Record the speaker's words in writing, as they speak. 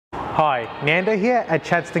Hi, Nando here at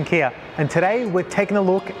Chadstone Kia, and today we're taking a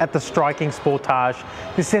look at the striking Sportage.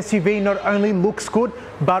 This SUV not only looks good,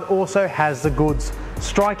 but also has the goods.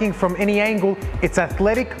 Striking from any angle, its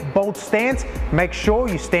athletic, bold stance makes sure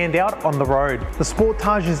you stand out on the road. The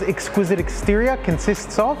Sportage's exquisite exterior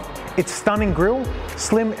consists of its stunning grille,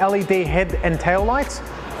 slim LED head and tail lights,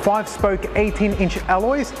 5-spoke 18-inch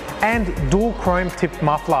alloys, and dual chrome tipped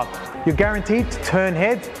muffler. You're guaranteed to turn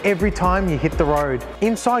heads every time you hit the road.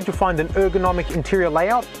 Inside you'll find an ergonomic interior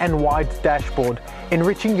layout and wide dashboard,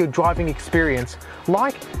 enriching your driving experience,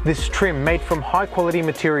 like this trim made from high quality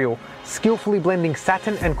material, skillfully blending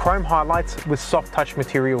satin and chrome highlights with soft touch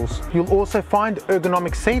materials. You'll also find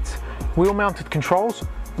ergonomic seats, wheel mounted controls,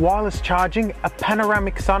 wireless charging, a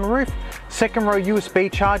panoramic sunroof, second row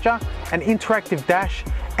USB charger, an interactive dash,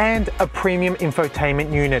 and a premium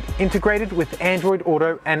infotainment unit integrated with Android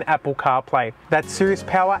Auto and Apple CarPlay. That's serious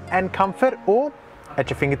power and comfort, all at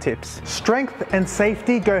your fingertips. Strength and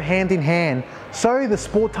safety go hand in hand, so the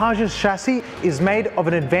Sportage's chassis is made of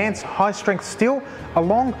an advanced high-strength steel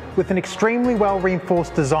along with an extremely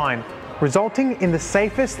well-reinforced design, resulting in the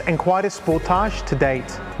safest and quietest Sportage to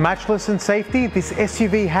date. Matchless in safety, this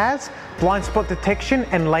SUV has blind spot detection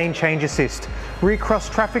and lane change assist, rear cross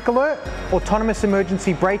traffic alert, autonomous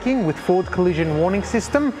emergency braking with forward collision warning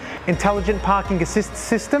system, intelligent parking assist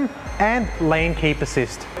system, and lane keep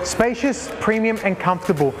assist. Spacious, premium and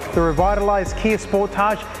comfortable, the revitalized Kia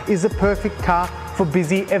Sportage is the perfect car for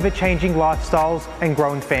busy, ever-changing lifestyles and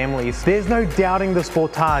growing families. There's no doubting the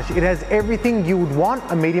Sportage. It has everything you would want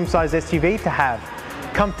a medium-sized SUV to have.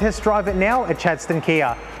 Come test drive it now at Chadstone Kia,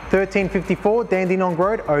 1354 Dandenong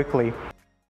Road, Oakley.